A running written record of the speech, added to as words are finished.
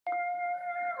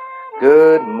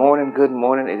Good morning, good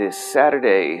morning. It is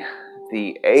Saturday,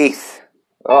 the 8th.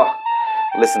 Oh,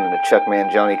 listening to Chuck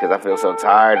Mangione because I feel so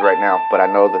tired right now. But I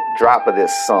know the drop of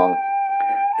this song,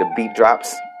 the beat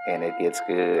drops and it gets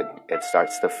good. It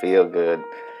starts to feel good.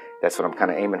 That's what I'm kind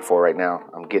of aiming for right now.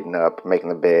 I'm getting up, making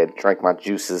the bed, drank my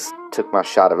juices, took my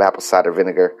shot of apple cider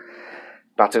vinegar,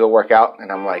 about to go work out.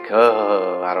 And I'm like,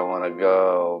 oh, I don't want to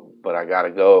go, but I got to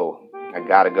go. I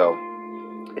got to go.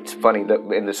 It's funny that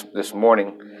in this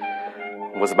morning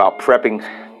was about prepping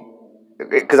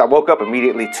because I woke up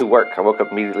immediately to work. I woke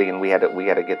up immediately and we had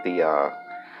to get the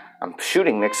I'm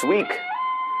shooting next week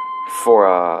for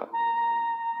a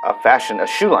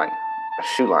shoe line,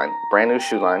 brand new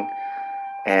shoe line,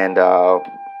 and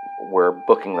we're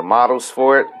booking the models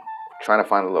for it, trying to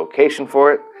find a location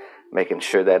for it, making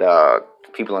sure that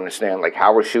people understand like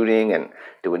how we're shooting and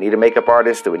do we need a makeup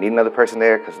artist? Do we need another person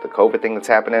there because of the COVID thing that's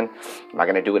happening? Am I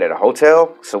going to do it at a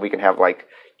hotel so we can have like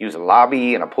use a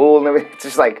lobby and a pool and everything? It's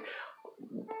just like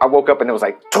I woke up and it was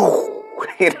like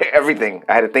everything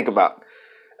I had to think about.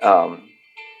 Oh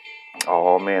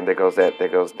man, there goes the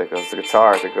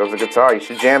guitar. There goes the guitar. You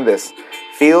should jam this.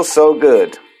 Feels so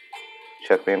good.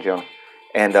 Chuck Mangione.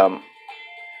 And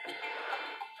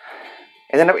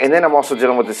then I'm also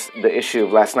dealing with the issue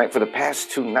of last night. For the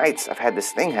past 2 nights, I've had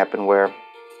this thing happen where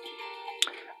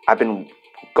I've been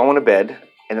going to bed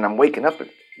and then I'm waking up at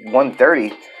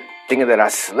 1:30 thinking that I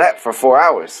slept for 4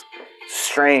 hours.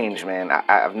 Strange, man.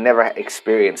 I've never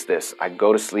experienced this. I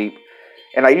go to sleep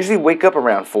and I usually wake up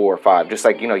around 4 or 5, just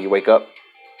like, you wake up,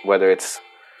 whether it's,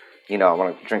 I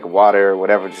want to drink water or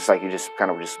whatever, just like you just kind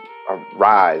of just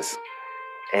rise.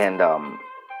 And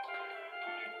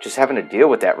just having to deal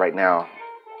with that right now,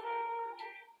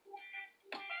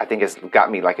 I think it's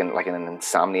got me like in an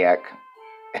insomniatic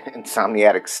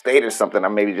state or something. I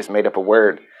maybe just made up a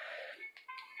word,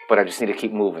 but I just need to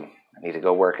keep moving. I need to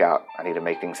go work out. I need to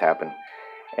make things happen.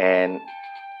 And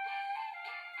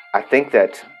I think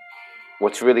that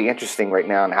what's really interesting right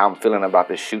now and how I'm feeling about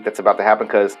this shoot that's about to happen,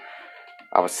 because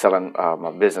I was telling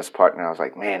my business partner, I was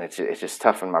like, man, it's just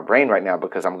tough in my brain right now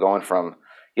because I'm going from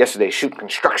yesterday shooting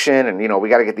construction and, we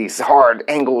got to get these hard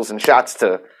angles and shots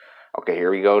to, okay,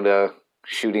 here we go to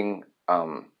shooting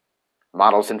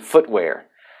models in footwear.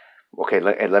 Okay,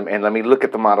 let me look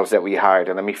at the models that we hired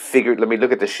and let me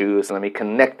look at the shoes and let me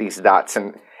connect these dots.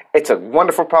 And it's a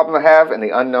wonderful problem to have, and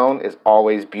the unknown is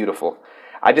always beautiful.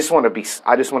 I just want to be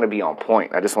on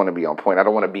point. I don't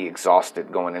want to be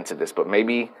exhausted going into this, but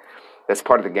maybe that's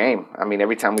part of the game. I mean,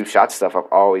 every time we've shot stuff, I've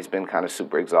always been kind of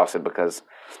super exhausted because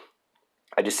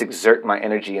I just exert my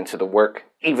energy into the work,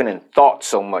 even in thought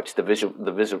so much, the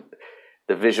visualization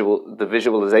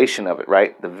of it,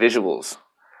 right? The visuals,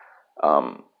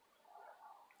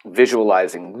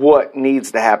 visualizing what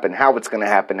needs to happen, how it's going to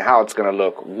happen, how it's going to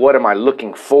look. What am I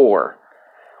looking for?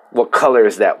 What color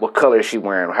is that? What color is she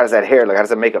wearing? How does that hair look? How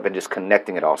does that makeup? And just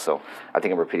connecting it also. I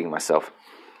think I'm repeating myself,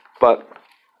 but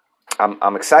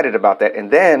I'm excited about that.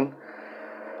 And then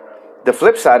the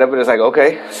flip side of it is like,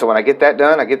 okay, so when I get that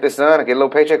done, I get this done, I get a little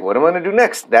paycheck. What am I going to do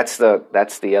next? That's the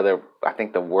other. I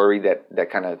think the worry that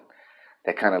kind of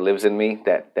lives in me.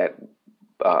 That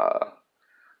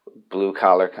blue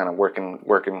collar kind of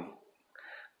working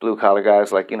blue collar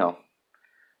guys, like,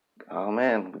 oh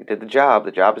man, we did the job.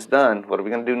 The job is done. What are we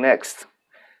going to do next?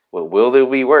 Well, will there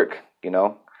be work? We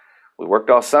worked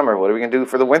all summer. What are we going to do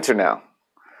for the winter now?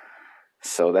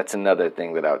 So that's another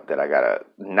thing that I gotta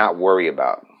not worry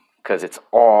about, because it's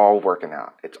all working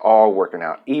out. It's all working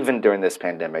out. Even during this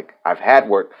pandemic, I've had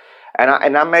work, and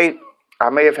I may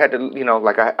have had to,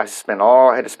 like I had to spend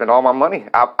all my money.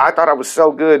 I thought I was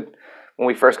so good when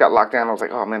we first got locked down. I was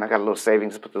like, oh man, I got a little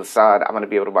savings to put to the side. I'm gonna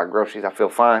be able to buy groceries. I feel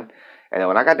fine. And then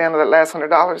when I got down to that last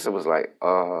 $100, it was like,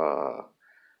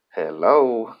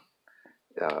 hello,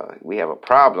 we have a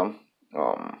problem.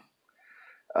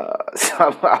 So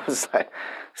I was like,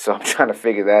 so I'm trying to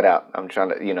figure that out. I'm trying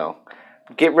to,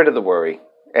 get rid of the worry.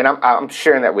 And I'm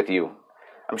sharing that with you.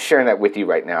 I'm sharing that with you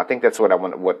right now. I think that's what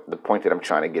the point that I'm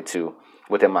trying to get to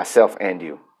within myself and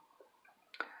you.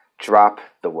 Drop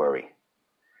the worry.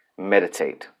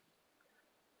 Meditate.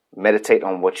 Meditate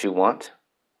on what you want.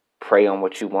 Pray on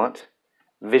what you want.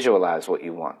 Visualize what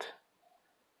you want.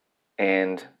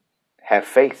 And have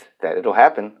faith that it'll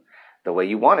happen the way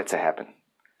you want it to happen.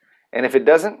 And if it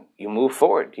doesn't, you move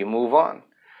forward. You move on.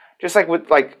 Just like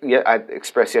I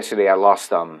expressed yesterday, I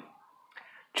lost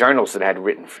journals that I had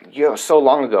written so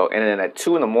long ago. And then at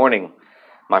 2 a.m,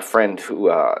 my friend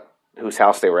whose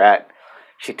house they were at,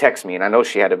 she texted me, and I know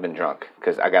she had to have been drunk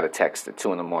because I got a text at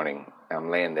 2 a.m. and I'm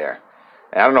laying there.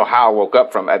 And I don't know how I woke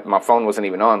up from it. My phone wasn't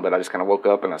even on, but I just kind of woke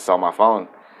up and I saw my phone.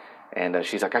 And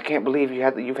she's like, I can't believe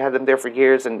you've had them there for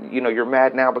years, and you're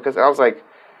mad now because I was like,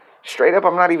 straight up,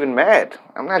 I'm not even mad.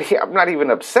 I'm not even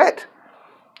upset.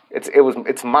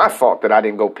 It's my fault that I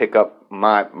didn't go pick up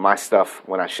my stuff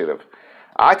when I should have.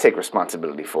 I take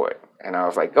responsibility for it. And I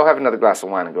was like, go have another glass of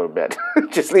wine and go to bed.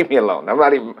 Just leave me alone. I'm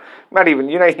not even,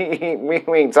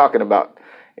 we ain't talking about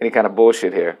any kind of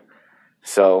bullshit here.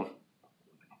 So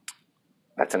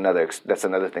that's another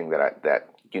thing that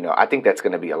I think that's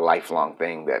going to be a lifelong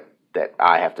thing that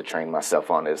I have to train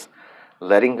myself on, is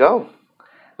letting go.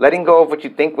 Letting go of what you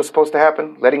think was supposed to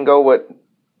happen. Letting go what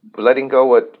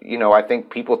I think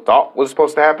people thought was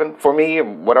supposed to happen for me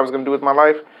and what I was going to do with my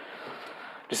life.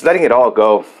 Just letting it all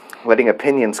go. Letting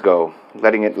opinions go.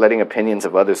 Letting opinions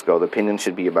of others go. The opinion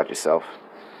should be about yourself.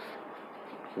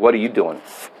 What are you doing?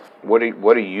 What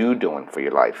are you doing for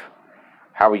your life?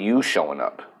 How are you showing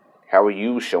up? How are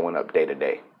you showing up day to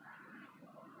day?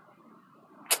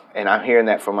 And I'm hearing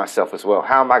that for myself as well.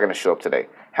 How am I going to show up today?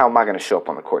 How am I going to show up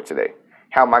on the court today?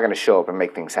 How am I going to show up and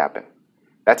make things happen?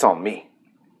 That's on me.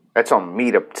 That's on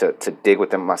me to dig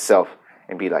within myself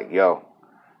and be like, yo,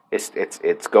 it's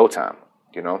go time,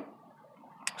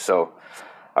 So,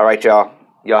 all right, y'all.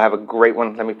 Y'all have a great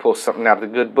one. Let me pull something out of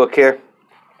the good book here.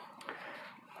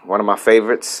 One of my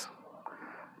favorites.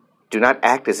 Do not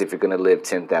act as if you're going to live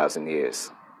 10,000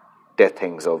 years. Death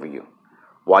hangs over you.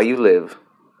 While you live,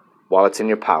 while it's in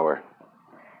your power,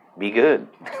 be good.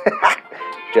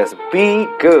 Just be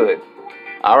good.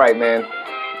 All right, man.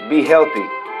 Be healthy.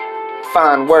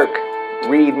 Find work.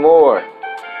 Read more.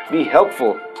 Be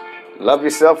helpful. Love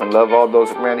yourself and love all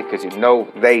those around you, because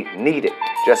they need it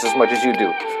just as much as you do.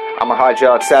 I'm going to hide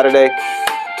y'all Saturday.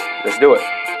 Let's do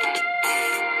it.